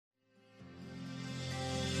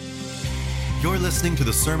listening to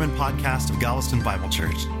the Sermon Podcast of Galveston Bible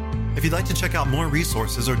Church. If you'd like to check out more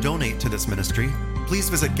resources or donate to this ministry, please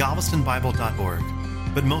visit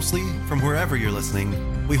galvestonbible.org. But mostly, from wherever you're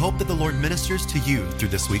listening, we hope that the Lord ministers to you through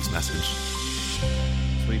this week's message.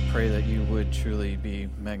 So we pray that you would truly be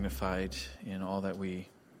magnified in all that we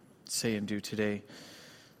say and do today.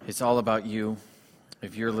 It's all about you.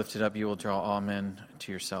 If you're lifted up, you will draw all men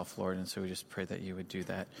to yourself, Lord. And so we just pray that you would do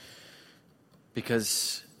that.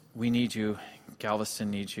 Because we need you, Galveston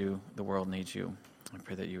needs you, the world needs you. I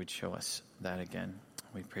pray that you would show us that again.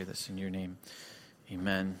 We pray this in your name.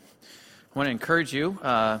 Amen. I want to encourage you.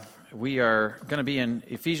 We are going to be in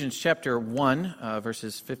Ephesians chapter 1,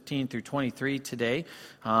 verses 15 through 23 today.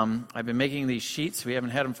 I've been making these sheets. We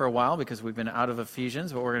haven't had them for a while because we've been out of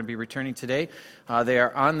Ephesians, but we're going to be returning today. They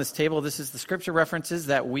are on this table. This is the scripture references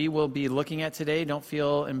that we will be looking at today. Don't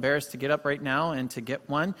feel embarrassed to get up right now and to get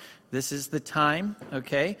one. This is the time,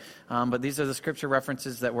 okay? But these are the scripture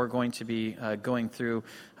references that we're going to be going through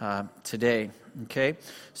today, okay?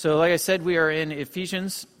 So like I said, we are in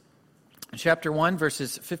Ephesians chapter 1,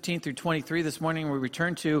 verses 15 through 23. This morning we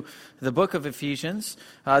return to the book of Ephesians.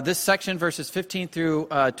 This section, verses 15 through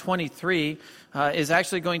 23, is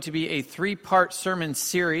actually going to be a three-part sermon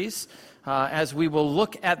series as we will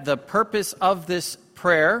look at the purpose of this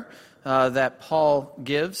prayer that Paul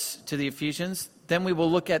gives to the Ephesians. Then we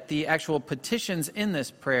will look at the actual petitions in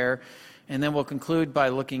this prayer, and then we'll conclude by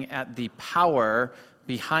looking at the power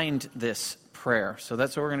behind this prayer. So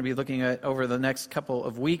that's what we're going to be looking at over the next couple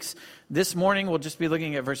of weeks. This morning we'll just be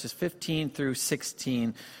looking at verses 15 through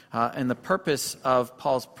 16 and the purpose of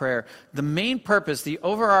Paul's prayer. The main purpose, the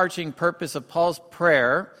overarching purpose of Paul's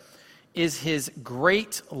prayer is his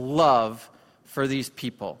great love for these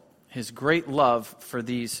people. His great love for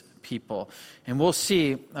these people. And we'll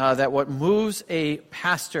see that what moves a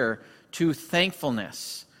pastor to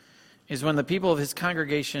thankfulness is when the people of his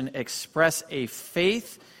congregation express a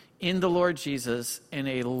faith in the Lord Jesus and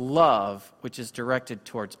a love which is directed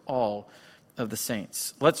towards all of the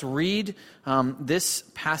saints. Let's read this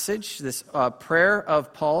passage, this prayer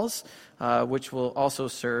of Paul's, which will also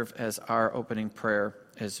serve as our opening prayer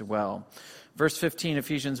as well. Verse 15,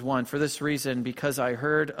 Ephesians 1, "For this reason, because I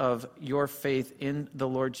heard of your faith in the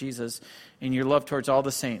Lord Jesus and your love towards all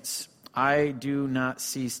the saints, I do not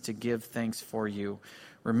cease to give thanks for you,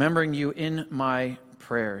 remembering you in my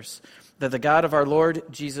prayers, that the God of our Lord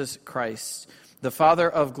Jesus Christ, the Father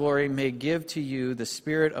of glory, may give to you the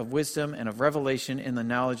spirit of wisdom and of revelation in the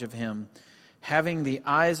knowledge of him, having the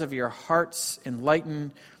eyes of your hearts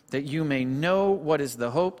enlightened, that you may know what is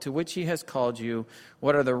the hope to which he has called you,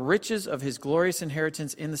 what are the riches of his glorious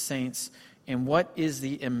inheritance in the saints, and what is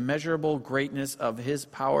the immeasurable greatness of his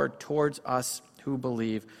power towards us who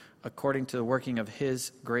believe, according to the working of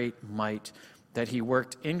his great might, that he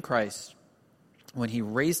worked in Christ, when he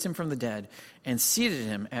raised him from the dead and seated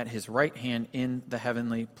him at his right hand in the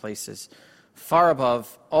heavenly places, far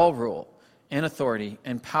above all rule and authority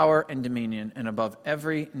and power and dominion, and above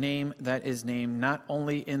every name that is named, not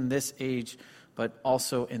only in this age, but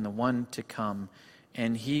also in the one to come.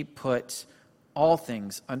 And he put all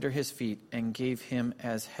things under his feet and gave him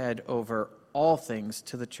as head over all things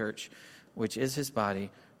to the church, which is his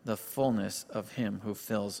body, the fullness of him who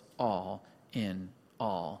fills all in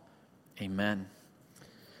all. Amen."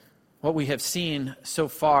 What we have seen so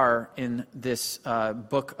far in this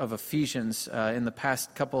book of Ephesians in the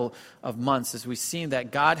past couple of months is we've seen that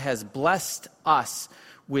God has blessed us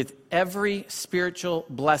with every spiritual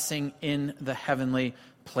blessing in the heavenly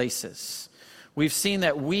places. We've seen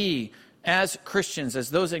that we, as Christians, as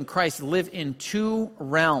those in Christ, live in two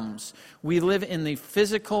realms. We live in the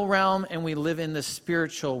physical realm and we live in the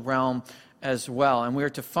spiritual realm as well, and we are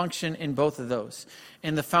to function in both of those.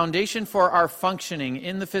 And the foundation for our functioning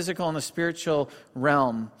in the physical and the spiritual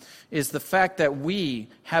realm is the fact that we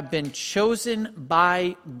have been chosen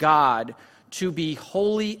by God to be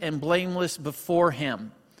holy and blameless before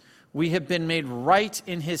him. We have been made right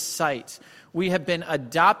in his sight. We have been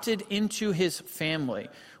adopted into his family.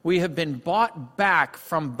 We have been bought back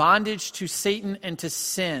from bondage to Satan and to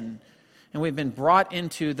sin. And we've been brought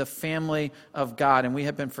into the family of God, and we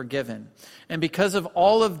have been forgiven. And because of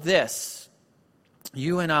all of this,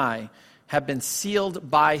 you and I have been sealed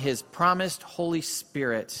by his promised Holy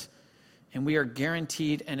Spirit, and we are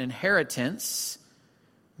guaranteed an inheritance,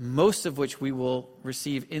 most of which we will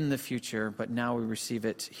receive in the future, but now we receive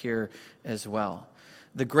it here as well.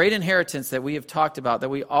 The great inheritance that we have talked about, that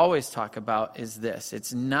we always talk about, is this.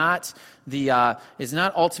 It's not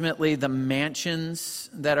ultimately the mansions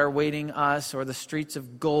that are waiting us, or the streets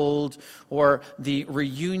of gold, or the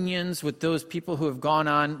reunions with those people who have gone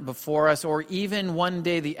on before us, or even one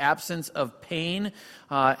day the absence of pain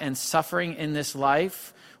and suffering in this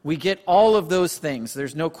life. We get all of those things.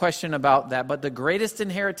 There's no question about that. But the greatest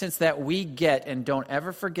inheritance that we get, and don't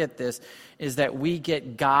ever forget this, is that we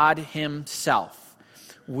get God himself.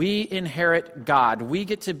 We inherit God. We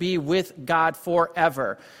get to be with God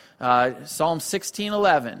forever. Psalm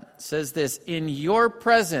 16:11 says this, "In your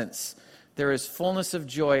presence there is fullness of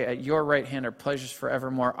joy. At your right hand are pleasures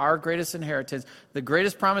forevermore." Our greatest inheritance, the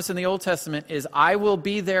greatest promise in the Old Testament is, I will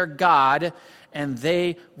be their God and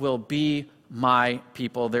they will be my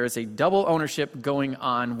people. There is a double ownership going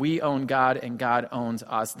on. We own God and God owns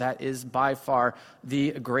us. That is by far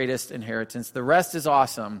the greatest inheritance. The rest is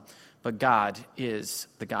awesome, but God is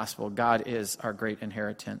the gospel. God is our great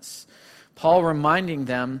inheritance. Paul is reminding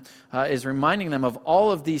them of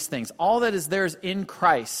all of these things, all that is theirs in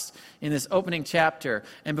Christ in this opening chapter.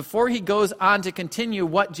 And before he goes on to continue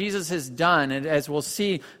what Jesus has done, and as we'll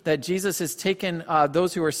see that Jesus has taken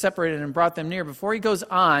those who were separated and brought them near, before he goes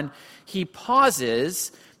on, he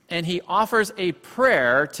pauses and he offers a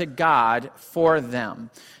prayer to God for them.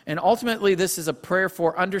 And ultimately, this is a prayer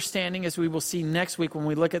for understanding, as we will see next week when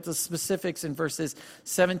we look at the specifics in verses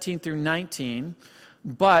 17 through 19.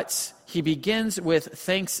 But he begins with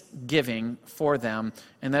thanksgiving for them,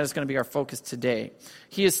 and that is going to be our focus today.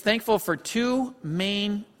 He is thankful for two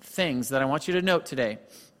main things that I want you to note today.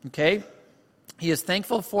 Okay? He is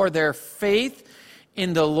thankful for their faith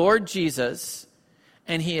in the Lord Jesus,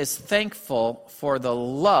 and he is thankful for the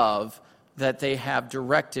love that they have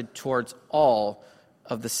directed towards all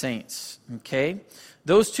of the saints. Okay?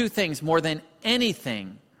 Those two things, more than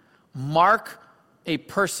anything, mark a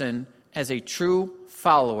person as a true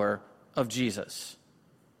follower of Jesus.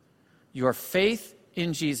 Your faith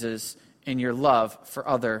in Jesus and your love for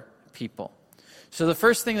other people. So the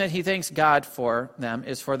first thing that he thanks God for them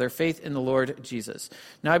is for their faith in the Lord Jesus.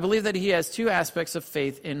 Now I believe that he has two aspects of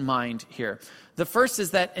faith in mind here. The first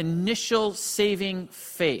is that initial saving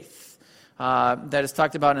faith that is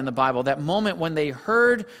talked about in the Bible, that moment when they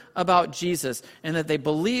heard about Jesus and that they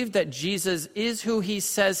believed that Jesus is who he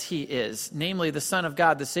says he is, namely the Son of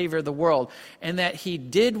God, the Savior of the world, and that he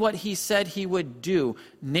did what he said he would do,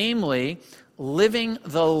 namely living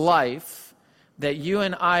the life that you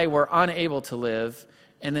and I were unable to live,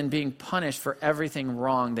 and then being punished for everything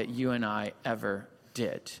wrong that you and I ever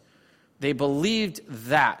did. They believed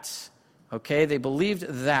that. Okay, they believed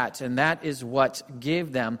that, and that is what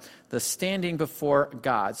gave them the standing before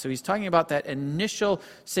God. So he's talking about that initial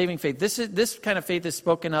saving faith. This kind of faith is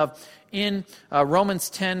spoken of in Romans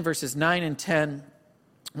 10, verses 9 and 10,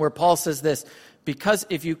 where Paul says this, "Because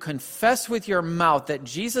if you confess with your mouth that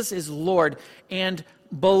Jesus is Lord and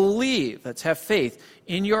believe," let's have faith,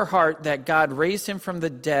 "in your heart that God raised him from the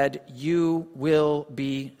dead, you will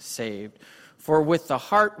be saved. For with the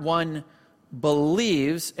heart one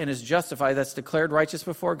believes and is justified," that's declared righteous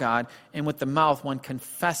before God, "and with the mouth one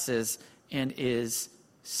confesses and is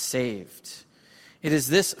saved." It is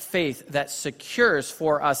this faith that secures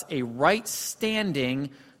for us a right standing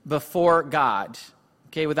before God.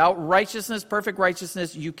 Okay, without righteousness, perfect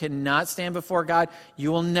righteousness, you cannot stand before God.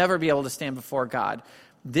 You will never be able to stand before God.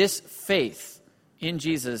 This faith in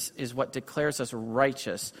Jesus is what declares us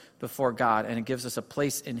righteous before God, and it gives us a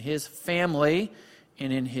place in his family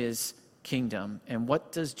and in his kingdom. And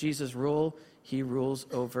what does Jesus rule? He rules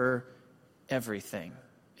over everything,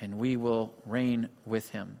 and we will reign with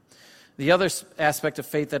him. The other aspect of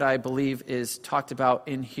faith that I believe is talked about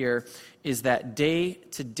in here is that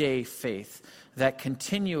day-to-day faith, that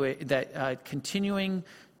continuing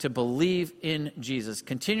to believe in Jesus,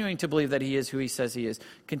 continuing to believe that he is who he says he is,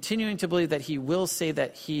 continuing to believe that he will say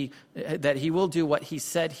that he will do what he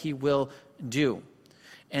said he will do.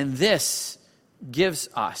 And this gives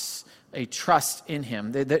us a trust in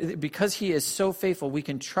him. Because he is so faithful, we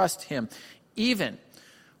can trust him, even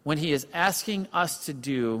when he is asking us to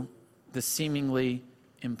do the seemingly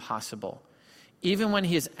impossible. Even when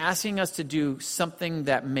he is asking us to do something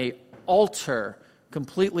that may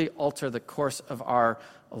completely alter the course of our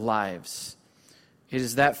lives. It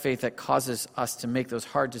is that faith that causes us to make those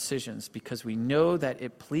hard decisions, because we know that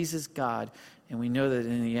it pleases God, and we know that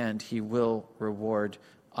in the end he will reward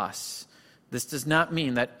us. This does not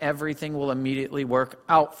mean that everything will immediately work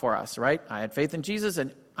out for us, right? I had faith in Jesus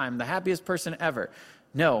and I'm the happiest person ever.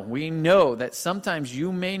 No, we know that sometimes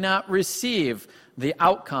you may not receive the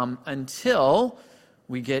outcome until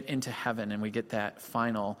we get into heaven and we get that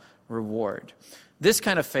final reward. This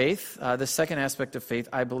kind of faith, the second aspect of faith,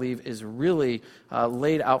 I believe, is really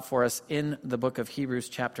laid out for us in the book of Hebrews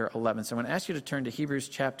chapter 11. So I'm going to ask you to turn to Hebrews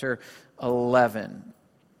chapter 11.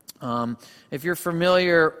 If you're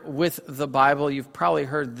familiar with the Bible, you've probably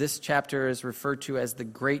heard this chapter is referred to as the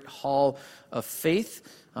Great Hall of Faith,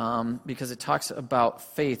 because it talks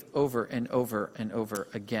about faith over and over and over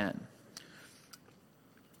again.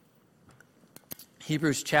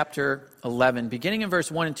 Hebrews chapter 11, beginning in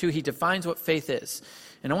verse 1 and 2, he defines what faith is.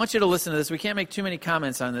 And I want you to listen to this. We can't make too many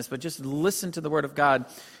comments on this, but just listen to the word of God.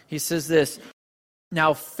 He says this,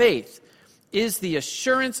 "Now faith is the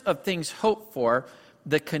assurance of things hoped for,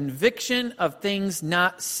 the conviction of things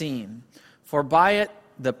not seen. For by it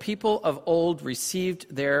the people of old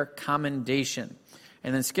received their commendation."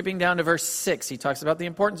 And then skipping down to verse 6, he talks about the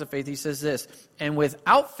importance of faith. He says this, "And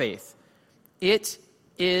without faith, it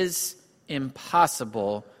is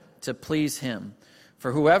impossible to please him.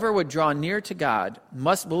 For whoever would draw near to God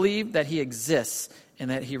must believe that he exists and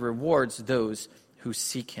that he rewards those who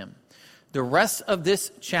seek him." The rest of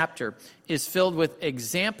this chapter is filled with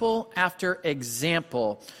example after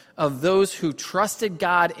example of those who trusted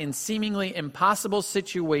God in seemingly impossible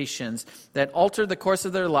situations that altered the course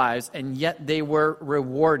of their lives, and yet they were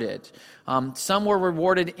rewarded. Some were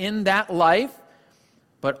rewarded in that life,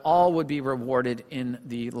 but all would be rewarded in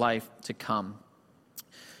the life to come.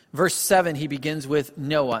 Verse 7, he begins with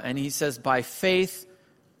Noah, and he says, "By faith,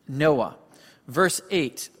 Noah." Verse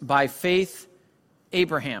 8, "By faith,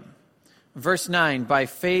 Abraham." Verse 9, "By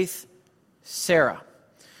faith, Sarah."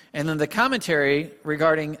 And then the commentary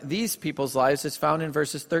regarding these people's lives is found in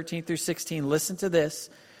verses 13 through 16. Listen to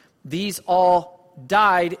this. "These all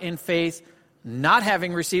died in faith, not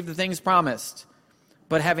having received the things promised,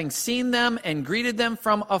 but having seen them and greeted them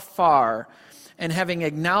from afar, and having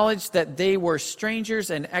acknowledged that they were strangers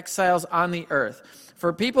and exiles on the earth.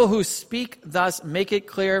 For people who speak thus make it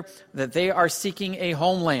clear that they are seeking a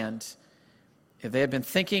homeland. If they had been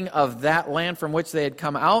thinking of that land from which they had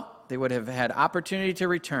come out, they would have had opportunity to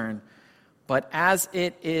return. But as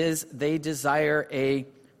it is, they desire a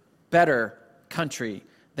better country,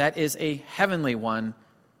 that is a heavenly one.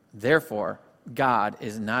 Therefore, God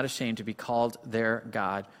is not ashamed to be called their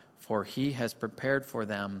God, for he has prepared for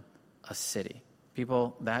them a city."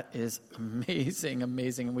 People, that is amazing,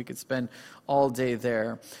 amazing, and we could spend all day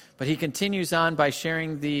there. But he continues on by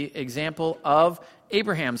sharing the example of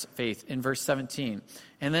Abraham's faith in verse 17,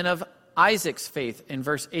 and then of Isaac's faith in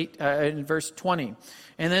verse 20,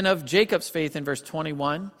 and then of Jacob's faith in verse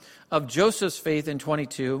 21, of Joseph's faith in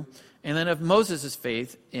 22, and then of Moses'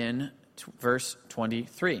 faith in verse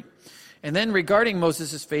 23. And then regarding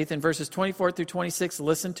Moses' faith in verses 24 through 26,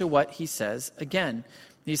 listen to what he says again.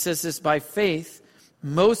 He says this, "By faith,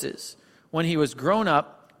 Moses, when he was grown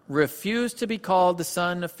up, refused to be called the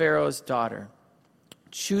son of Pharaoh's daughter,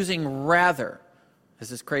 choosing rather,"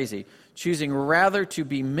 this is crazy, "choosing rather to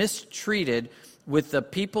be mistreated with the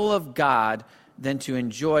people of God than to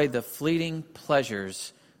enjoy the fleeting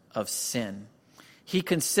pleasures of sin. He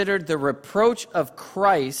considered the reproach of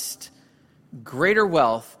Christ greater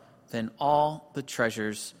wealth than all the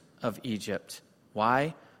treasures of Egypt."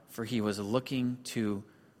 Why? For he was looking to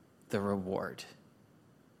the reward.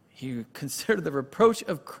 He considered the reproach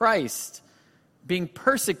of Christ, being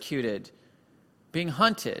persecuted, being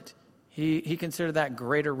hunted. He considered that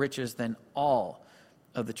greater riches than all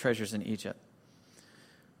of the treasures in Egypt.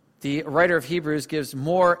 The writer of Hebrews gives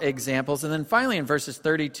more examples. And then finally in verses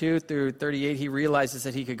 32 through 38, he realizes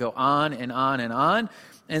that he could go on and on and on.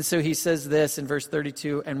 And so he says this in verse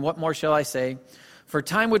 32, "And what more shall I say? For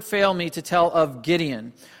time would fail me to tell of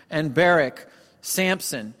Gideon and Barak,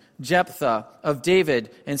 Samson, Jephthah, of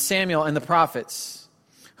David and Samuel and the prophets,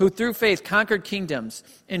 who through faith conquered kingdoms,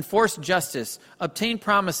 enforced justice, obtained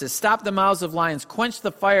promises, stopped the mouths of lions, quenched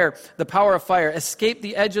the power of fire, escaped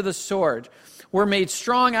the edge of the sword, were made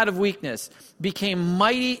strong out of weakness, became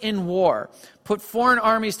mighty in war, put foreign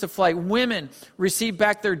armies to flight. Women received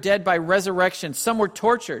back their dead by resurrection. Some were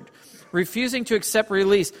tortured, refusing to accept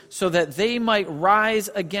release so that they might rise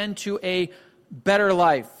again to a better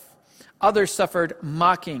life. Others suffered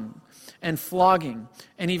mocking and flogging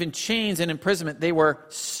and even chains and imprisonment. They were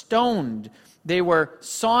stoned. They were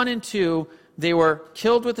sawn in two. They were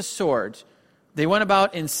killed with a sword. They went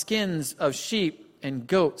about in skins of sheep and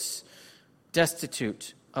goats,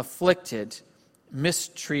 destitute, afflicted,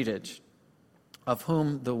 mistreated, of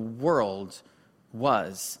whom the world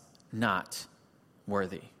was not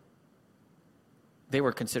worthy." They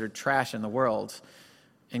were considered trash in the world,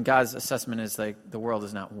 and God's assessment is like, the world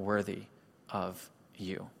is not worthy of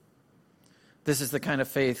you. This is the kind of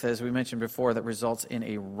faith, as we mentioned before, that results in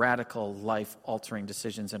a radical life-altering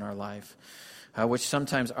decisions in our life, which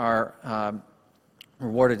sometimes are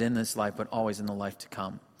rewarded in this life, but always in the life to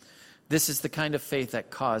come. This is the kind of faith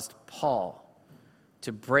that caused Paul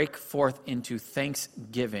to break forth into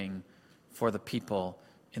thanksgiving for the people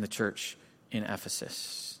in the church in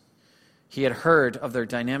Ephesus. He had heard of their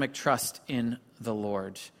dynamic trust in the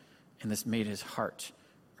Lord, and this made his heart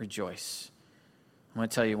rejoice. I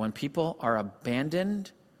want to tell you, when people are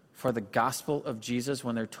abandoned for the gospel of Jesus,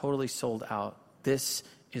 when they're totally sold out, this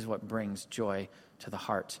is what brings joy to the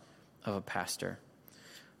heart of a pastor.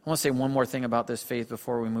 I want to say one more thing about this faith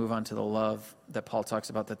before we move on to the love that Paul talks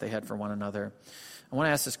about that they had for one another. I want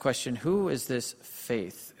to ask this question: who is this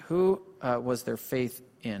faith? Who was their faith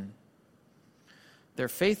in? Their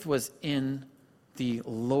faith was in the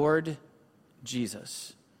Lord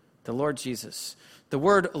Jesus. The Lord Jesus. The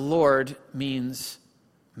word Lord means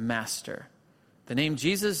master. The name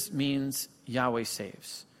Jesus means Yahweh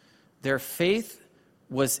saves. Their faith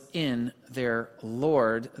was in their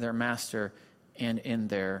Lord, their master, and in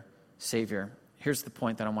their Savior. Here's the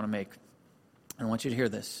point that I want to make. I want you to hear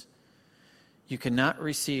this. You cannot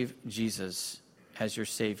receive Jesus as your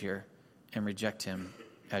Savior and reject him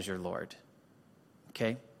as your Lord.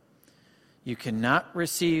 Okay? You cannot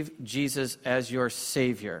receive Jesus as your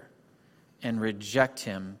Savior and reject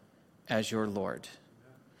him as your Lord.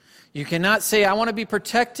 You cannot say, I want to be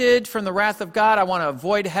protected from the wrath of God, I want to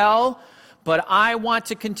avoid hell, but I want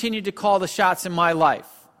to continue to call the shots in my life.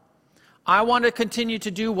 I want to continue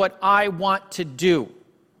to do what I want to do.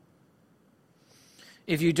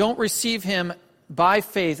 If you don't receive him by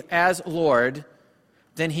faith as Lord,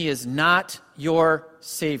 then he is not your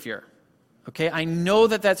Savior. Okay? I know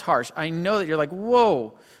that that's harsh. I know that you're like,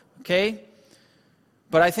 whoa. Okay?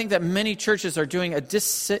 But I think that many churches are doing a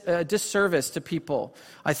disservice to people.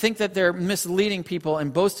 I think that they're misleading people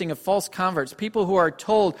and boasting of false converts, people who are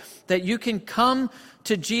told that you can come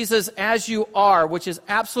to Jesus as you are, which is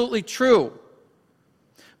absolutely true,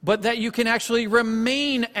 but that you can actually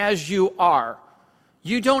remain as you are.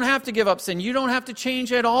 You don't have to give up sin. You don't have to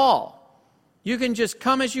change at all. You can just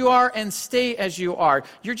come as you are and stay as you are.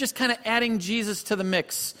 You're just kind of adding Jesus to the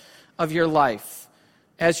mix of your life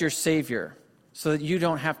as your Savior, so that you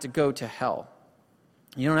don't have to go to hell.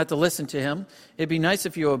 You don't have to listen to him. It'd be nice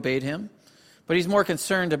if you obeyed him, but he's more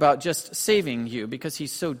concerned about just saving you because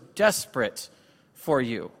he's so desperate for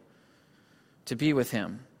you to be with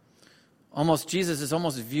him. Jesus is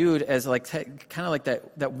almost viewed as like kind of like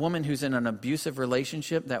that woman who's in an abusive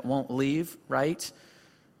relationship that won't leave, right?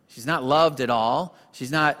 She's not loved at all.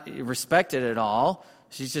 She's not respected at all.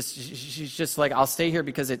 She's just like, I'll stay here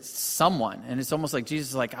because it's someone. And it's almost like Jesus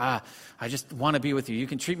is like, I just want to be with you. You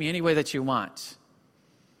can treat me any way that you want.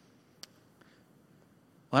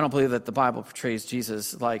 Well, I don't believe that the Bible portrays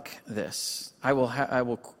Jesus like this. I will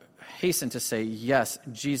hasten to say, yes,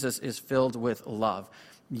 Jesus is filled with love.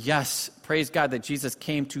 Yes, praise God that Jesus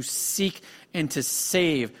came to seek and to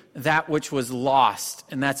save that which was lost,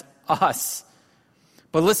 and that's us.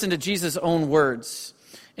 But listen to Jesus' own words.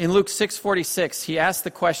 In Luke 6:46, he asked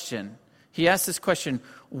this question,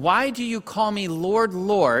 why do you call me Lord,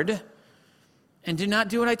 Lord, and do not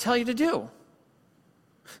do what I tell you to do?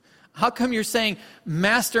 How come you're saying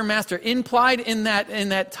Master, Master? Implied in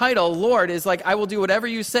that title, Lord, is like, I will do whatever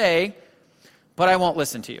you say, but I won't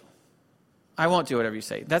listen to you. I won't do whatever you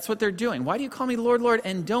say. That's what they're doing. Why do you call me Lord, Lord,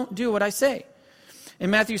 and don't do what I say? In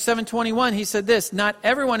Matthew 7:21, he said this, not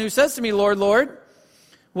everyone who says to me, Lord, Lord,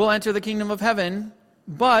 will enter the kingdom of heaven,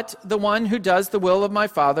 but the one who does the will of my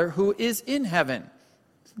Father who is in heaven.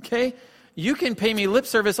 Okay? You can pay me lip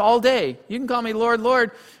service all day. You can call me Lord,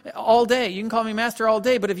 Lord all day. You can call me Master all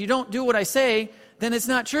day. But if you don't do what I say, then it's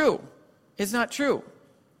not true. It's not true.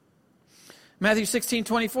 Matthew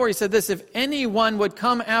 16:24, he said this, if anyone would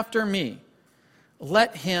come after me,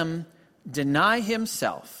 let him deny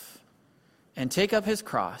himself and take up his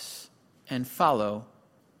cross and follow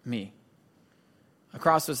me. A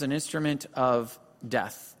cross was an instrument of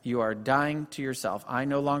death. You are dying to yourself. I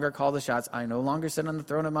no longer call the shots. I no longer sit on the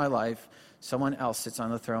throne of my life. Someone else sits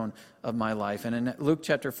on the throne of my life. And in Luke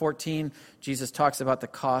chapter 14, Jesus talks about the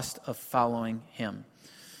cost of following him.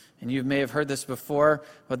 And you may have heard this before,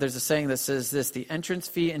 but there's a saying that says this, the entrance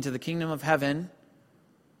fee into the kingdom of heaven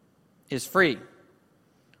is free,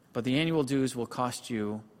 but the annual dues will cost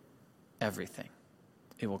you everything.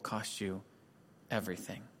 It will cost you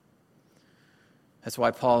everything. That's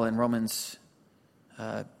why Paul in Romans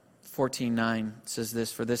 14:9 says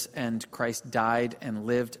this, for this end Christ died and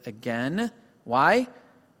lived again. Why?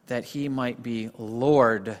 That he might be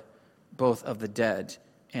Lord both of the dead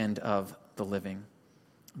and of the living.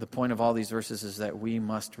 The point of all these verses is that we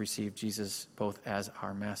must receive Jesus both as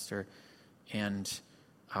our master and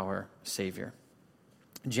our Savior.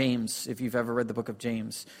 James, if you've ever read the book of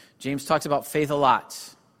James, James talks about faith a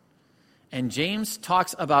lot. And James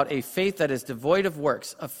talks about a faith that is devoid of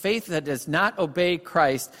works, a faith that does not obey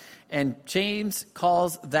Christ. And James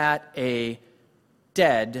calls that a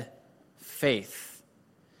dead faith,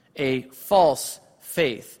 a false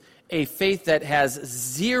faith, a faith that has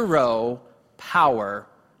zero power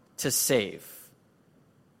to save.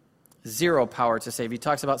 Zero power to save. He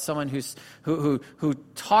talks about someone who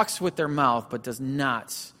talks with their mouth but does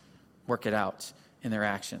not work it out in their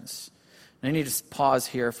actions. And I need to pause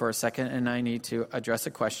here for a second, and I need to address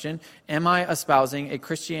a question. Am I espousing a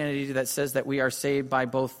Christianity that says that we are saved by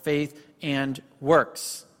both faith and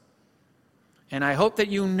works? And I hope that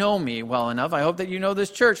you know me well enough, I hope that you know this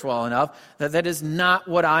church well enough, that that is not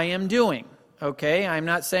what I am doing. Okay, I'm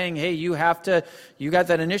not saying, hey, you got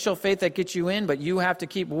that initial faith that gets you in, but you have to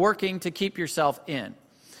keep working to keep yourself in.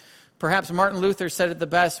 Perhaps Martin Luther said it the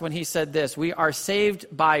best when he said this: we are saved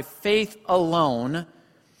by faith alone,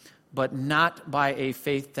 but not by a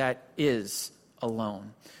faith that is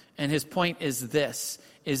alone. And his point is this,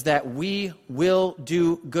 is that we will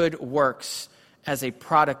do good works as a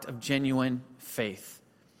product of genuine faith.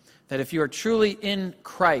 That if you are truly in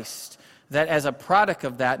Christ, that as a product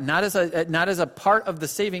of that, not as a part of the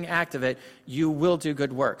saving act of it, you will do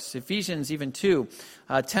good works. Ephesians even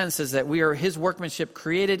 2:10 says that we are his workmanship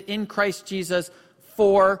created in Christ Jesus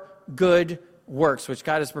for good works, which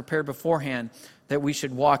God has prepared beforehand that we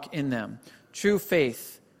should walk in them. True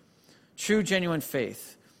faith, true genuine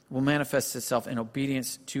faith will manifest itself in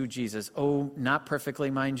obedience to Jesus. Oh, not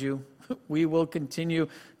perfectly, mind you. We will continue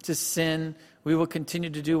to sin. We will continue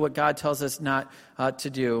to do what God tells us not to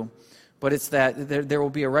do. But it's that there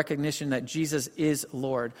will be a recognition that Jesus is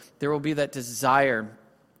Lord. There will be that desire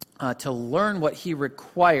to learn what he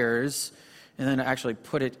requires and then to actually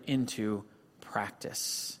put it into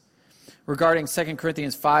practice. Regarding 2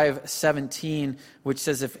 Corinthians 5:17, which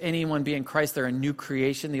says, if anyone be in Christ, they're a new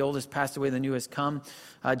creation. The old has passed away, the new has come.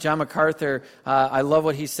 John MacArthur, I love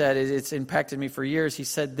what he said. It's impacted me for years. He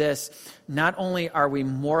said this: not only are we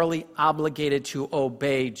morally obligated to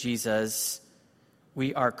obey Jesus,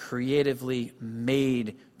 we are creatively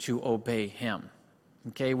made to obey him.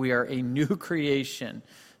 Okay, we are a new creation.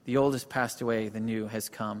 The old has passed away, the new has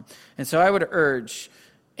come. And so I would urge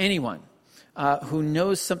anyone who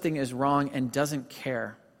knows something is wrong and doesn't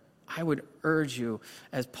care, I would urge you,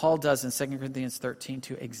 as Paul does in 2 Corinthians 13,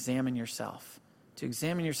 to examine yourself.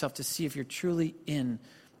 To see if you're truly in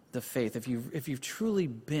the faith, if you've truly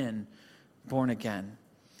been born again.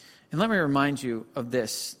 And let me remind you of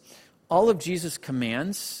this. All of Jesus'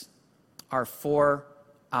 commands are for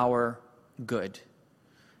our good.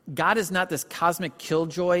 God is not this cosmic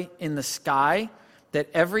killjoy in the sky that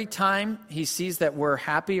every time he sees that we're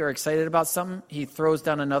happy or excited about something, he throws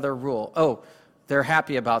down another rule. Oh, they're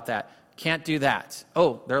happy about that. Can't do that.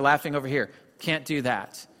 Oh, they're laughing over here. Can't do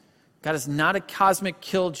that. God is not a cosmic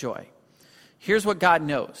killjoy. Here's what God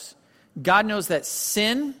knows. God knows that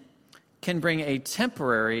sin can bring a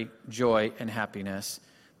temporary joy and happiness,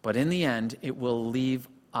 but in the end, it will leave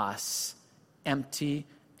us empty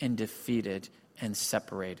and defeated and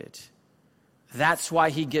separated. That's why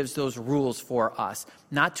he gives those rules for us.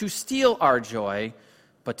 Not to steal our joy,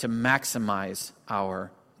 but to maximize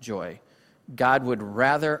our joy. God would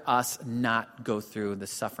rather us not go through the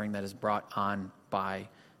suffering that is brought on by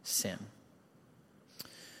sin.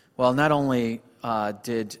 Well, not only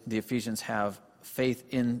did the Ephesians have faith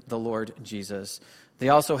in the Lord Jesus, they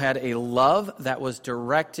also had a love that was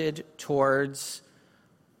directed towards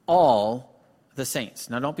all the saints.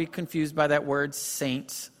 Now, don't be confused by that word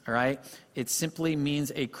saints, all right? It simply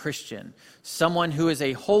means a Christian, someone who is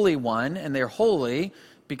a holy one, and they're holy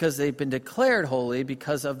because they've been declared holy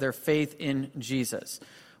because of their faith in Jesus.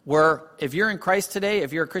 Where if you're in Christ today,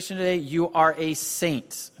 if you're a Christian today, you are a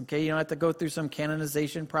saint, okay? You don't have to go through some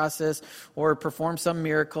canonization process or perform some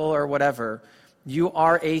miracle or whatever. You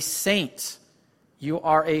are a saint. You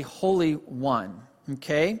are a holy one,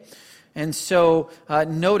 okay? And so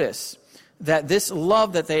notice that this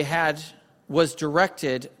love that they had was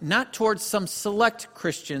directed not towards some select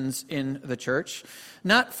Christians in the church,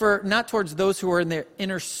 not towards those who were in their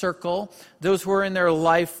inner circle, those who were in their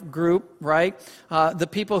life group, right? The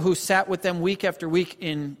people who sat with them week after week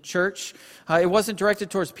in church. It wasn't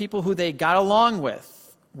directed towards people who they got along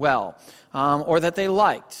with well, or that they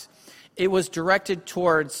liked. It was directed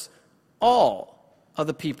towards all of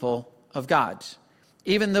the people of God,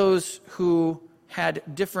 even those who had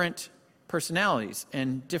different personalities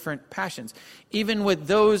and different passions, even with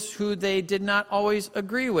those who they did not always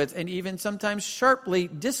agree with, and even sometimes sharply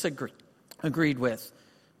agreed with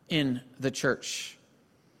in the church.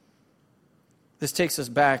 This takes us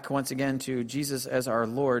back once again to Jesus as our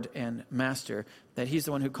Lord and Master, that he's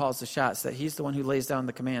the one who calls the shots, that he's the one who lays down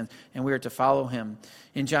the commands, and we are to follow him.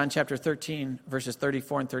 In John chapter 13, verses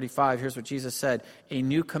 34 and 35, here's what Jesus said: a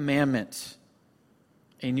new commandment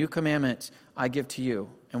I give to you.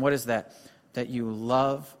 And what is that? That you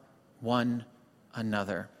love one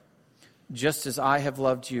another. Just as I have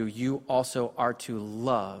loved you, you also are to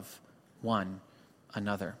love one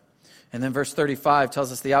another. And then verse 35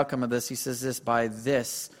 tells us the outcome of this. He says this: by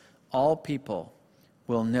this, all people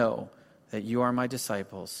will know that you are my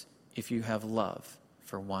disciples if you have love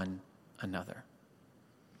for one another.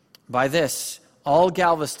 By this, all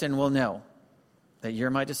Galveston will know that you're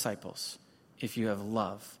my disciples if you have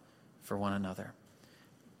love for one another.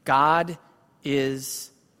 God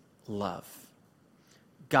is love.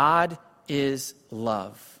 God is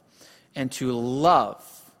love. And to love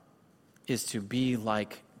is to be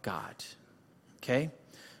like God. Okay?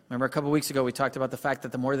 Remember a couple weeks ago we talked about the fact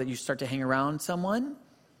that the more that you start to hang around someone,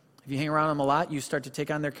 if you hang around them a lot, you start to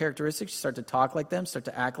take on their characteristics, you start to talk like them, start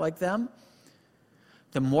to act like them.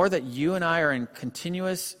 The more that you and I are in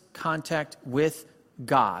continuous contact with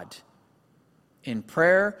God, in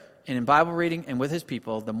prayer and in Bible reading and with his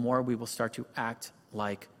people, the more we will start to act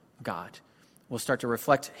like God. We'll start to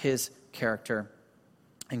reflect his character.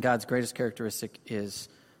 And God's greatest characteristic is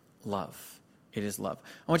love. It is love.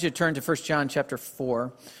 I want you to turn to 1 John chapter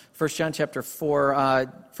 4. 1 John chapter 4.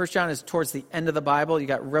 1 John is towards the end of the Bible. You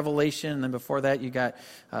got Revelation, and then before that you got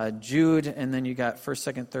Jude, and then you got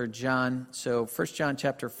 1st, 2nd, 3rd John. So 1 John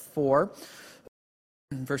chapter 4,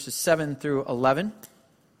 verses 7 through 11.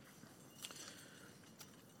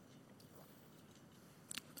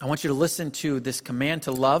 I want you to listen to this command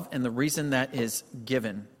to love and the reason that is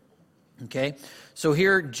given. Okay? So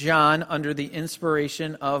here John, under the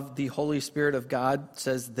inspiration of the Holy Spirit of God,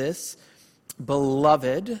 says this: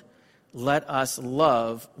 Beloved, let us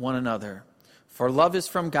love one another. For love is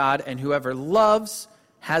from God, and whoever loves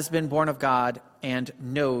has been born of God and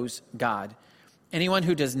knows God. Anyone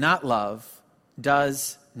who does not love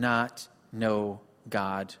does not know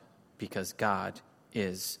God, because God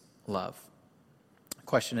is love. The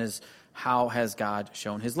question is, how has God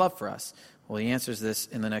shown his love for us? Well, he answers this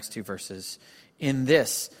in the next two verses. In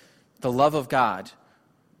this, the love of God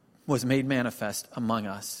was made manifest among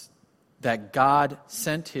us, that God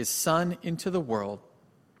sent his Son into the world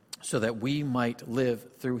so that we might live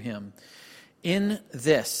through him. In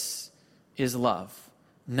this is love,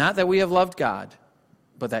 not that we have loved God,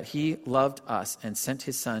 but that he loved us and sent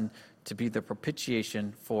his Son to be the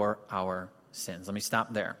propitiation for our sins. Let me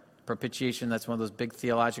stop there. Propitiation, that's one of those big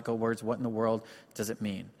theological words. What in the world does it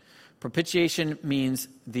mean? Propitiation means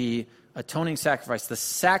the atoning sacrifice, the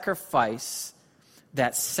sacrifice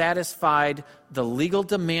that satisfied the legal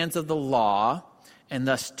demands of the law and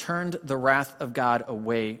thus turned the wrath of God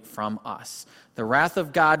away from us. The wrath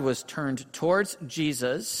of God was turned towards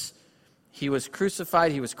Jesus. He was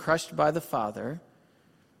crucified, he was crushed by the Father,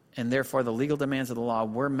 and therefore the legal demands of the law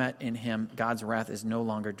were met in him. God's wrath is no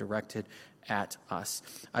longer directed at us.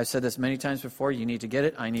 I've said this many times before. You need to get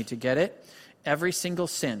it. I need to get it. Every single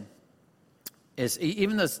sin is,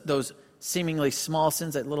 even those seemingly small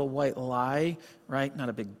sins, that little white lie, right? Not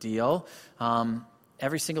a big deal.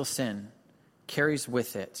 Every single sin carries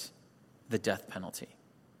with it the death penalty.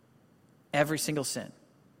 Every single sin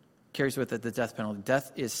carries with it the death penalty.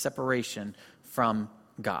 Death is separation from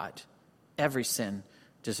God. Every sin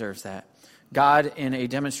deserves that. God, in a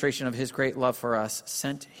demonstration of his great love for us,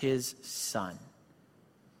 sent his Son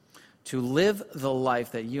to live the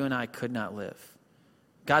life that you and I could not live.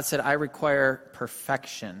 God said, I require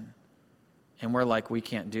perfection. And we're like, we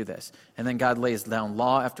can't do this. And then God lays down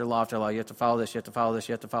law after law after law. You have to follow this, you have to follow this,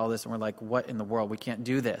 you have to follow this. And we're like, what in the world? We can't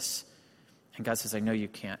do this. And God says, I know you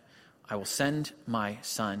can't. I will send my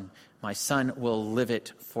Son. My Son will live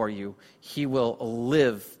it for you. He will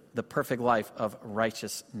live the perfect life of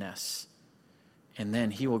righteousness. And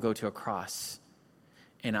then he will go to a cross.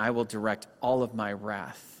 And I will direct all of my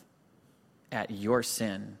wrath at your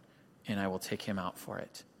sin. And I will take him out for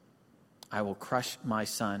it. I will crush my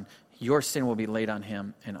Son. Your sin will be laid on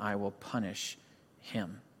him, and I will punish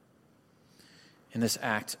him. In this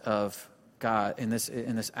act of God, in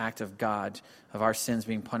this act of God, of our sins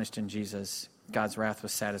being punished in Jesus, God's wrath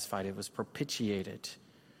was satisfied. It was propitiated.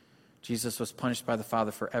 Jesus was punished by the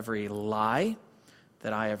Father for every lie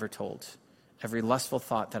that I ever told, every lustful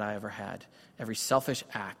thought that I ever had, every selfish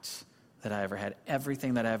act that I ever had,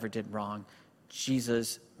 everything that I ever did wrong.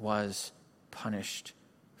 Jesus was punished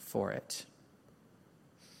for it.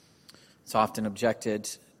 It's often objected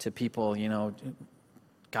to people,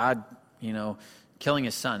 God, killing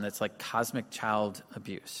his son, that's like cosmic child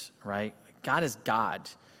abuse, right? God is God,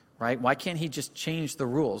 right? Why can't he just change the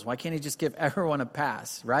rules? Why can't he just give everyone a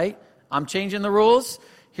pass, right? I'm changing the rules.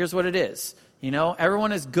 Here's what it is.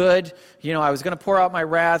 Everyone is good. I was going to pour out my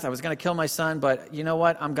wrath. I was going to kill my son, but you know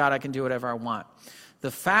what? I'm God. I can do whatever I want.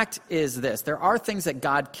 The fact is this. There are things that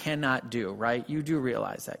God cannot do, right? You do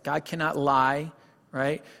realize that. God cannot lie,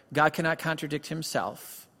 right? God cannot contradict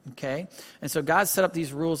himself, okay? And so God set up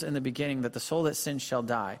these rules in the beginning that the soul that sins shall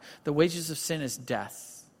die. The wages of sin is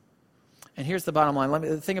death. And here's the bottom line. Let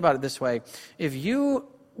me think about it this way. If you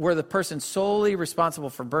were the person solely responsible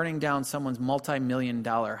for burning down someone's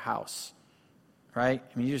multi-million-dollar house, right?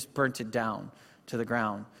 I mean, you just burnt it down to the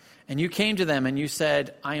ground. And you came to them and you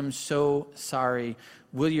said, I am so sorry.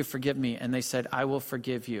 Will you forgive me? And they said, I will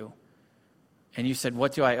forgive you. And you said,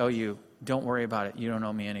 what do I owe you? Don't worry about it. You don't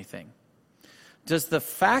owe me anything. Does the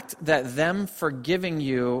fact that them forgiving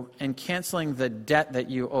you and canceling the debt that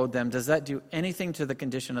you owed them, does that do anything to the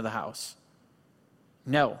condition of the house?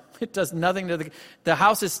 No, it does nothing to the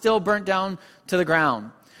house is still burnt down to the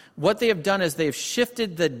ground. What they have done is they've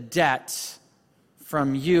shifted the debt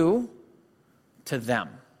from you to them.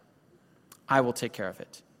 I will take care of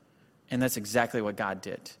it. And that's exactly what God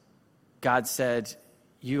did. God said,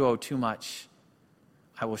 you owe too much.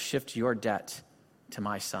 I will shift your debt to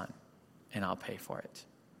my son, and I'll pay for it.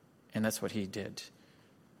 And that's what he did.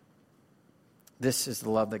 This is the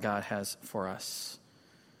love that God has for us.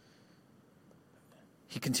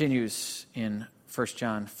 He continues in 1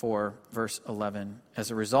 John 4, verse 11.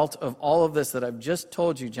 As a result of all of this that I've just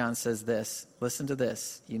told you, John says this. Listen to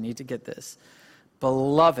this. You need to get this.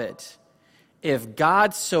 Beloved, if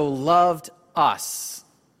God so loved us,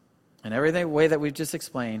 in every way that we've just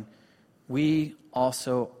explained, we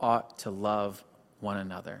also ought to love one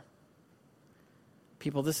another.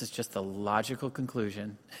 People, this is just the logical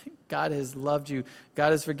conclusion. God has loved you.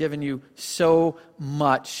 God has forgiven you so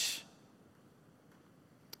much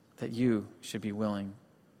that you should be willing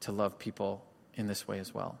to love people in this way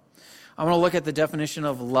as well. I want to look at the definition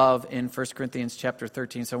of love in 1 Corinthians chapter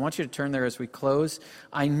 13. So I want you to turn there as we close.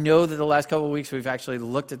 I know that the last couple of weeks we've actually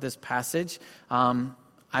looked at this passage.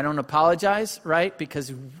 I don't apologize, right?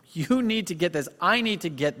 Because you need to get this. I need to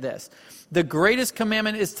get this. The greatest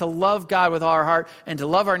commandment is to love God with all our heart and to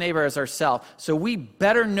love our neighbor as ourselves. So we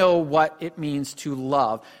better know what it means to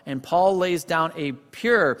love. And Paul lays down a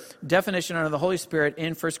pure definition under the Holy Spirit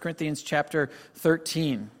in 1 Corinthians chapter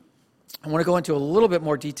 13. I want to go into a little bit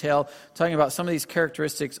more detail, talking about some of these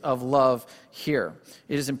characteristics of love here.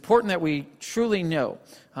 It is important that we truly know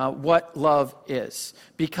what love is.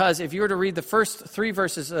 Because if you were to read the first 3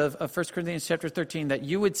 verses of 1 Corinthians chapter 13, that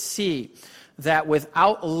you would see that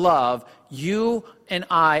without love, you and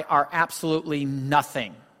I are absolutely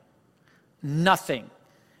nothing. Nothing.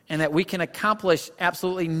 And that we can accomplish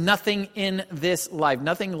absolutely nothing in this life,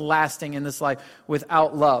 nothing lasting in this life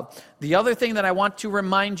without love. The other thing that I want to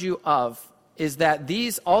remind you of is that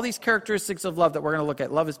all these characteristics of love that we're going to look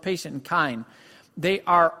at, love is patient and kind, they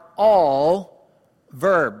are all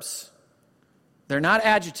verbs. They're not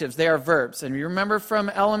adjectives, they are verbs. And you remember from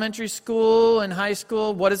elementary school and high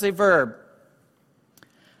school, what is a verb?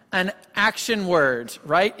 An action word,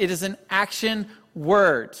 right? It is an action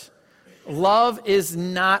word. Love is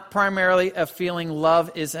not primarily a feeling.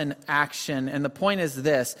 Love is an action. And the point is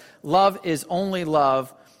this. Love is only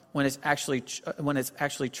love when it's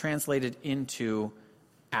actually translated into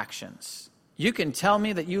actions. You can tell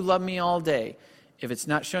me that you love me all day. If it's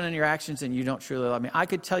not shown in your actions, then you don't truly love me. I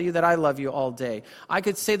could tell you that I love you all day. I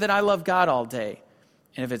could say that I love God all day.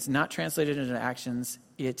 And if it's not translated into actions,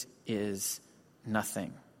 it is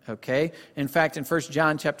nothing. Okay? In fact, in 1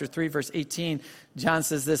 John chapter 3, verse 18, John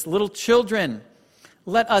says this, little children,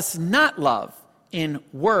 let us not love in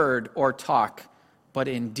word or talk, but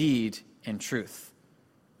in deed and truth.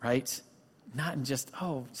 Right? Not in just,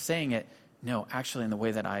 saying it. No, actually in the way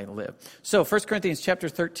that I live. So 1 Corinthians chapter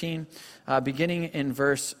 13, beginning in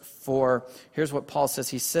verse 4, here's what Paul says.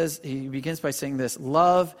 He begins by saying this,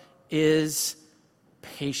 love is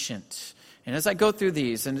patient. And as I go through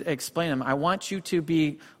these and explain them, I want you to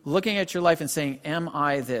be looking at your life and saying, am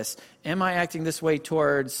I this? Am I acting this way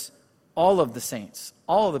towards all of the saints,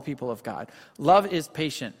 all of the people of God? Love is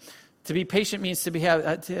patient. To be patient means to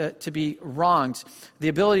be wronged, the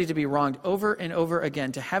ability to be wronged over and over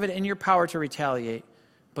again, to have it in your power to retaliate,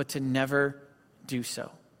 but to never do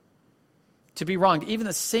so. To be wronged, even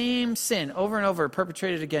the same sin over and over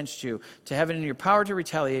perpetrated against you, to have it in your power to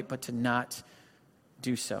retaliate, but to not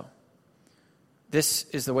do so. This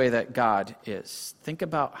is the way that God is. Think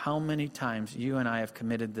about how many times you and I have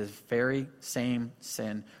committed this very same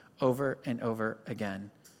sin over and over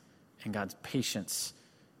again. And God's patience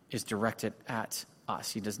is directed at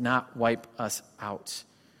us. He does not wipe us out.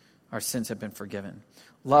 Our sins have been forgiven.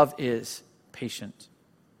 Love is patient.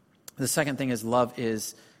 The second thing is love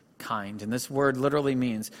is kind. And this word literally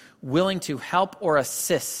means willing to help or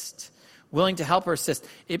assist. Willing to help or assist.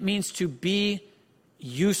 It means to be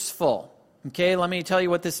useful. Okay, let me tell you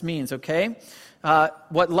what this means, okay?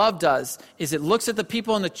 What love does is it looks at the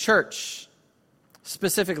people in the church,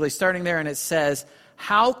 specifically starting there, and it says,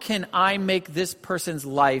 how can I make this person's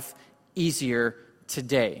life easier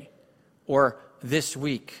today, or this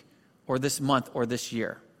week, or this month, or this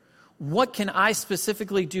year? What can I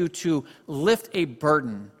specifically do to lift a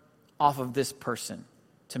burden off of this person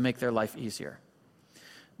to make their life easier?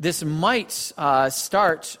 This might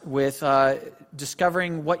start with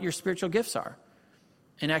discovering what your spiritual gifts are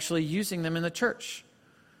and actually using them in the church.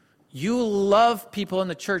 You love people in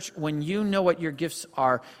the church when you know what your gifts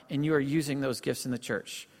are and you are using those gifts in the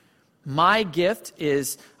church. My gift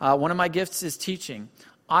is, one of my gifts is teaching.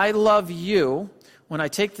 I love you when I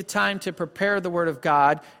take the time to prepare the Word of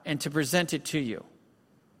God and to present it to you.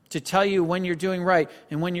 To tell you when you're doing right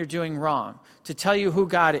and when you're doing wrong. To tell you who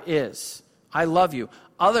God is. I love you.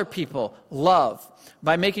 Other people love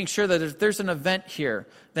by making sure that if there's an event here,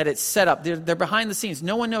 that it's set up. They're behind the scenes.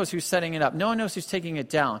 No one knows who's setting it up. No one knows who's taking it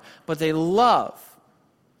down. But they love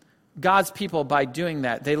God's people by doing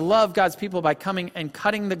that. They love God's people by coming and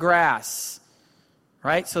cutting the grass,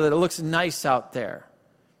 right? So that it looks nice out there.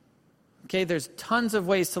 Okay, there's tons of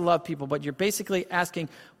ways to love people, but you're basically asking,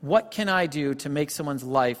 what can I do to make someone's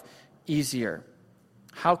life easier?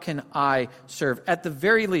 How can I serve? At the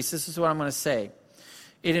very least, this is what I'm going to say.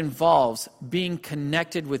 It involves being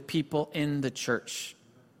connected with people in the church.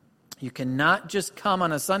 You cannot just come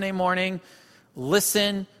on a Sunday morning,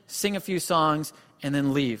 listen, sing a few songs, and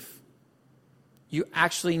then leave. You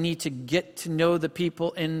actually need to get to know the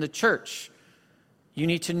people in the church. You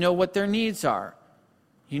need to know what their needs are.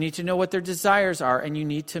 You need to know what their desires are, and you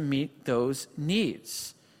need to meet those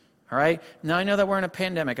needs. All right? Now, I know that we're in a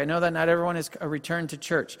pandemic. I know that not everyone has returned to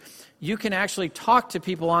church. You can actually talk to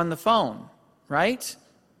people on the phone, right?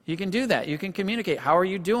 You can do that. You can communicate. How are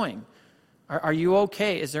you doing? Are you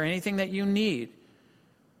okay? Is there anything that you need?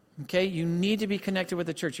 Okay? You need to be connected with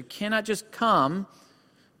the church. You cannot just come,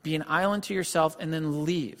 be an island to yourself, and then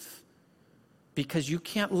leave. Because you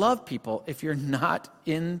can't love people if you're not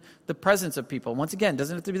in the presence of people. Once again, it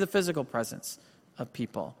doesn't have to be the physical presence of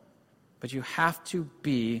people. But you have to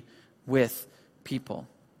be with people.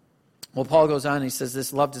 Well, Paul goes on and he says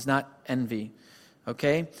this, love does not envy.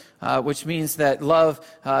 Okay? Which means that love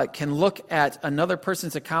can look at another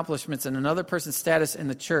person's accomplishments and another person's status in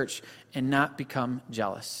the church and not become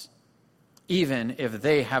jealous. Even if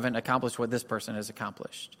they haven't accomplished what this person has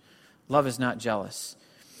accomplished. Love is not jealous.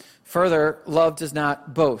 Further, love does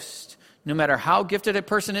not boast. No matter how gifted a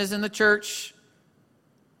person is in the church,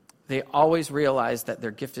 they always realize that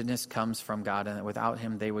their giftedness comes from God and that without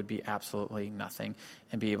Him they would be absolutely nothing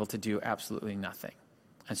and be able to do absolutely nothing.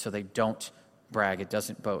 And so they don't brag. It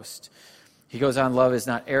doesn't boast. He goes on, love is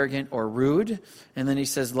not arrogant or rude. And then he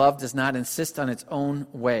says, love does not insist on its own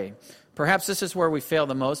way. Perhaps this is where we fail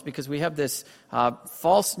the most because we have this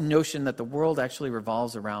false notion that the world actually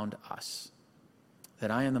revolves around us. That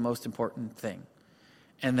I am the most important thing.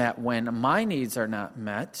 And that when my needs are not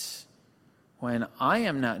met, when I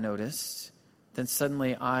am not noticed, then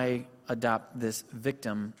suddenly I adopt this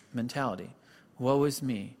victim mentality. Woe is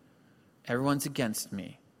me. Everyone's against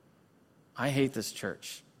me. I hate this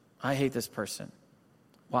church. I hate this person.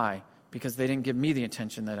 Why? Because they didn't give me the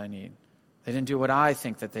attention that I need. They didn't do what I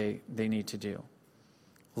think that they need to do.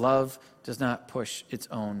 Love does not push its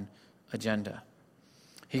own agenda.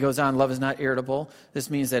 He goes on, love is not irritable. This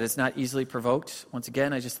means that it's not easily provoked. Once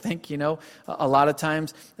again, I just think, a lot of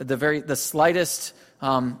times the slightest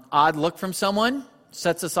odd look from someone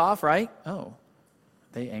sets us off, right? Oh,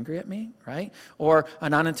 they angry at me, right? Or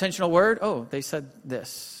an unintentional word. Oh, they said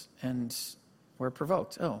this, and we're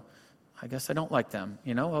provoked. Oh, I guess I don't like them.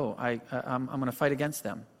 Oh, I'm going to fight against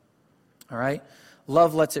them. All right?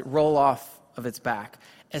 Love lets it roll off of its back,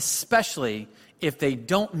 especially if they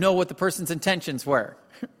don't know what the person's intentions were.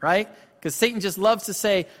 Right? Because Satan just loves to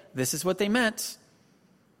say, this is what they meant.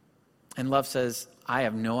 And love says, I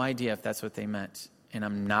have no idea if that's what they meant. And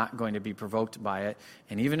I'm not going to be provoked by it.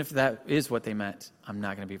 And even if that is what they meant, I'm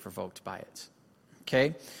not going to be provoked by it.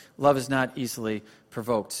 Okay? Love is not easily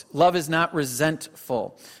provoked. Love is not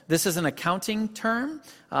resentful. This is an accounting term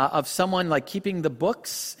of someone like keeping the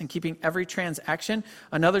books and keeping every transaction.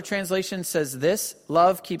 Another translation says this: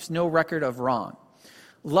 love keeps no record of wrong.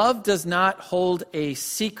 Love does not hold a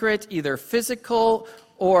secret, either physical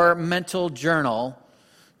or mental journal,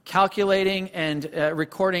 calculating and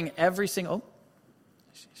recording every single...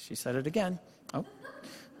 she said it again.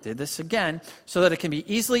 Did this again, so that it can be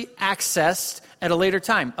easily accessed at a later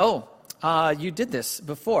time. You did this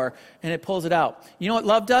before, and it pulls it out. You know what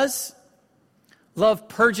love does? Love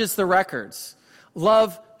purges the records.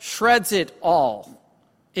 Love shreds it all.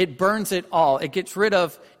 It burns it all. It gets rid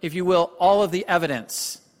of, if you will, all of the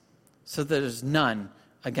evidence, so that there's none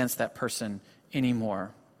against that person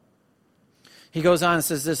anymore. He goes on and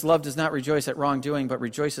says this: love does not rejoice at wrongdoing, but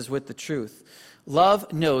rejoices with the truth.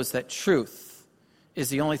 Love knows that truth is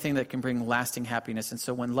the only thing that can bring lasting happiness. And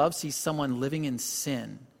so when love sees someone living in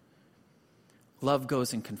sin, love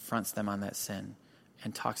goes and confronts them on that sin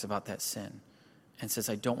and talks about that sin and says,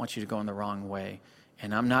 I don't want you to go in the wrong way.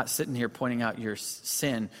 And I'm not sitting here pointing out your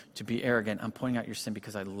sin to be arrogant. I'm pointing out your sin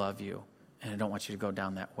because I love you and I don't want you to go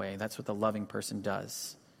down that way. That's what the loving person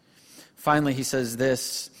does. Finally, he says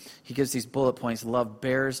this. He gives these bullet points. Love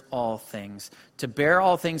bears all things. To bear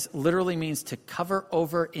all things literally means to cover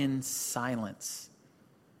over in silence.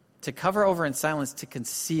 To cover over in silence, to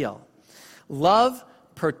conceal. Love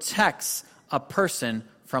protects a person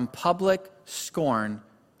from public scorn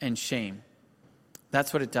and shame.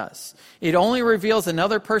 That's what it does. It only reveals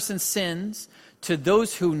another person's sins to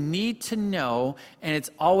those who need to know, and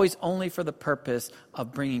it's always only for the purpose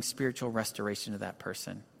of bringing spiritual restoration to that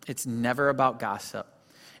person. It's never about gossip.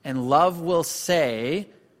 And love will say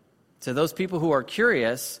to those people who are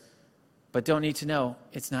curious but don't need to know,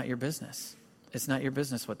 it's not your business. It's not your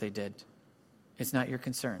business what they did. It's not your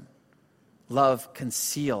concern. Love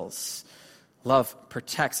conceals. Love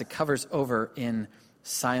protects. It covers over in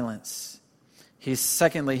silence.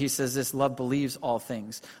 Secondly, he says this: love believes all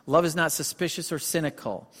things. Love is not suspicious or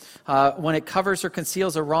cynical. When it covers or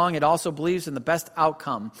conceals a wrong, it also believes in the best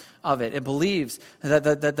outcome of it. It believes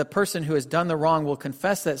that the person who has done the wrong will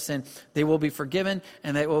confess that sin, they will be forgiven,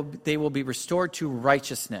 and they will be restored to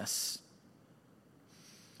righteousness.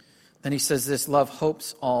 Then he says this: love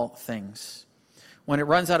hopes all things. When it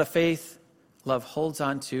runs out of faith, love holds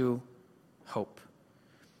on to hope.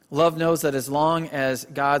 Love knows that as long as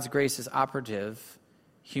God's grace is operative,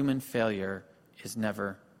 human failure is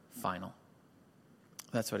never final.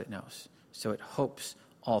 That's what it knows. So it hopes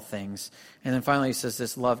all things. And then finally he says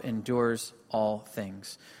this: love endures all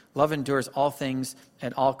things. Love endures all things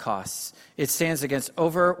at all costs. It stands against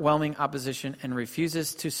overwhelming opposition and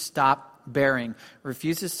refuses to stop bearing,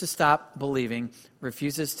 refuses to stop believing,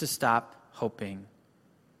 refuses to stop hoping.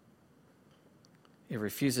 It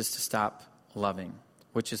refuses to stop loving,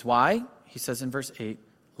 which is why, he says in verse 8,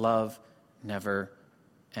 love never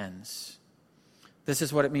ends. This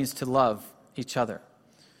is what it means to love each other.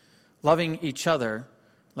 Loving each other,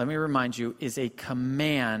 let me remind you, is a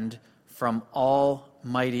command from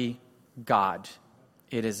Almighty God.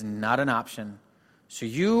 It is not an option. So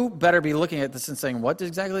you better be looking at this and saying, what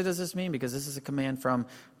exactly does this mean? Because this is a command from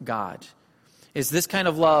God. Is this kind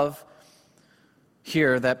of love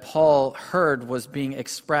here that Paul heard was being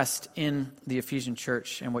expressed in the Ephesian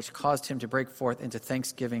church, and which caused him to break forth into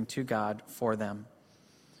thanksgiving to God for them?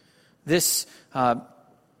 This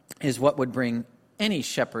is what would bring any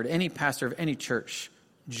shepherd, any pastor of any church,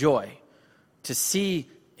 joy, to see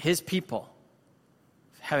his people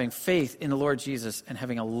having faith in the Lord Jesus and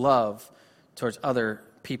having a love towards other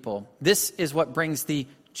people. This is what brings the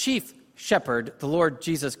chief shepherd, the Lord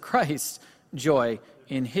Jesus Christ, joy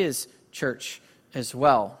in his church as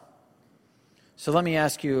well. So let me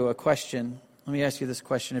ask you a question. Let me ask you this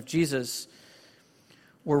question. If Jesus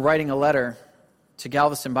were writing a letter to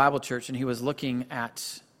Galveston Bible Church and he was looking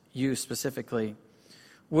at you specifically,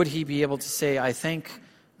 would he be able to say, I thank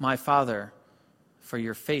my Father for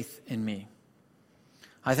your faith in me?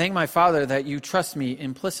 I thank my Father that you trust me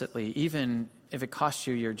implicitly, even if it costs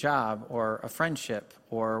you your job or a friendship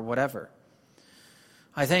or whatever.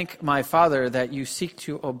 I thank my Father that you seek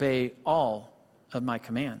to obey all of my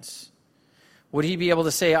commands. Would he be able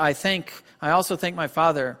to say, I also thank my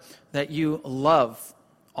Father that you love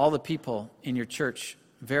all the people in your church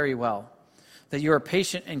very well, that you are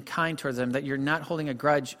patient and kind towards them, that you're not holding a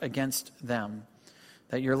grudge against them,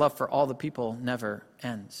 that your love for all the people never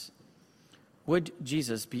ends? Would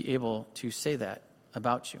Jesus be able to say that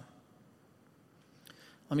about you?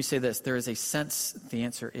 Let me say this. There is a sense the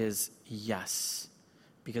answer is yes.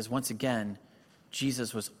 Because once again,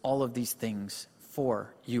 Jesus was all of these things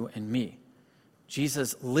for you and me.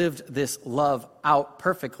 Jesus lived this love out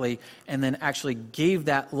perfectly and then actually gave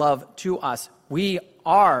that love to us. We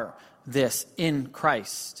are this in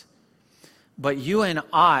Christ. But you and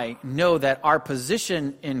I know that our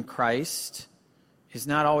position in Christ is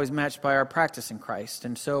not always matched by our practice in Christ.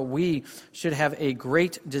 And so we should have a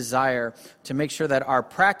great desire to make sure that our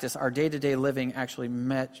practice, our day-to-day living, actually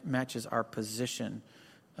matches our position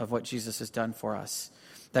of what Jesus has done for us.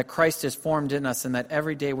 That Christ is formed in us and that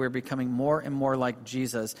every day we're becoming more and more like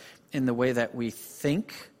Jesus in the way that we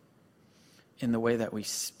think, in the way that we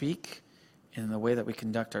speak, in the way that we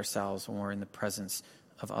conduct ourselves when we're in the presence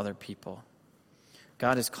of other people.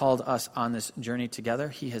 God has called us on this journey together.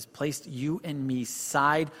 He has placed you and me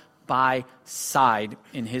side by side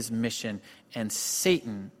in his mission. And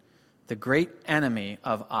Satan, the great enemy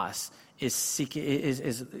of us,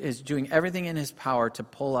 is doing everything in his power to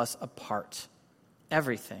pull us apart.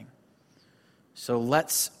 Everything. So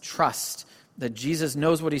let's trust that Jesus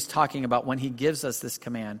knows what he's talking about when he gives us this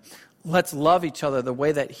command. Let's love each other the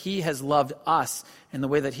way that he has loved us and the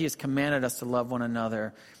way that he has commanded us to love one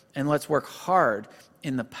another. And let's work hard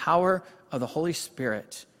in the power of the Holy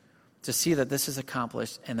Spirit to see that this is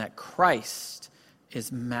accomplished and that Christ is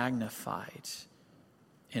magnified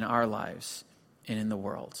in our lives and in the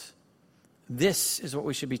world. This is what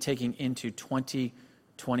we should be taking into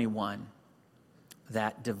 2021.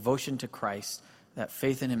 That devotion to Christ, that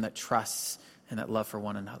faith in him, that trusts, and that love for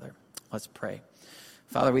one another. Let's pray.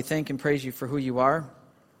 Father, we thank and praise you for who you are.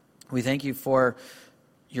 We thank you for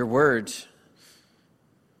your word.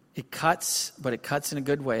 It cuts, but it cuts in a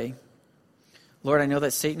good way. Lord, I know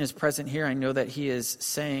that Satan is present here. I know that he is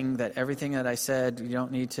saying that everything that I said, you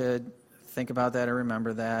don't need to think about that or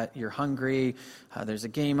remember that. You're hungry. There's a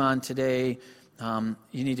game on today.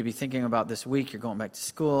 You need to be thinking about this week. You're going back to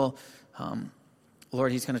school.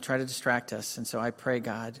 Lord, he's going to try to distract us. And so I pray,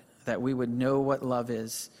 God, that we would know what love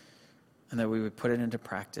is and that we would put it into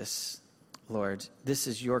practice. Lord, this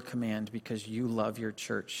is your command because you love your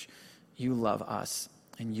church. You love us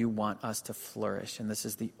and you want us to flourish. And this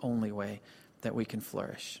is the only way that we can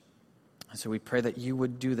flourish. And so we pray that you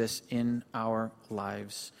would do this in our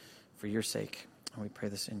lives for your sake. And we pray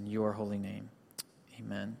this in your holy name.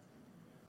 Amen.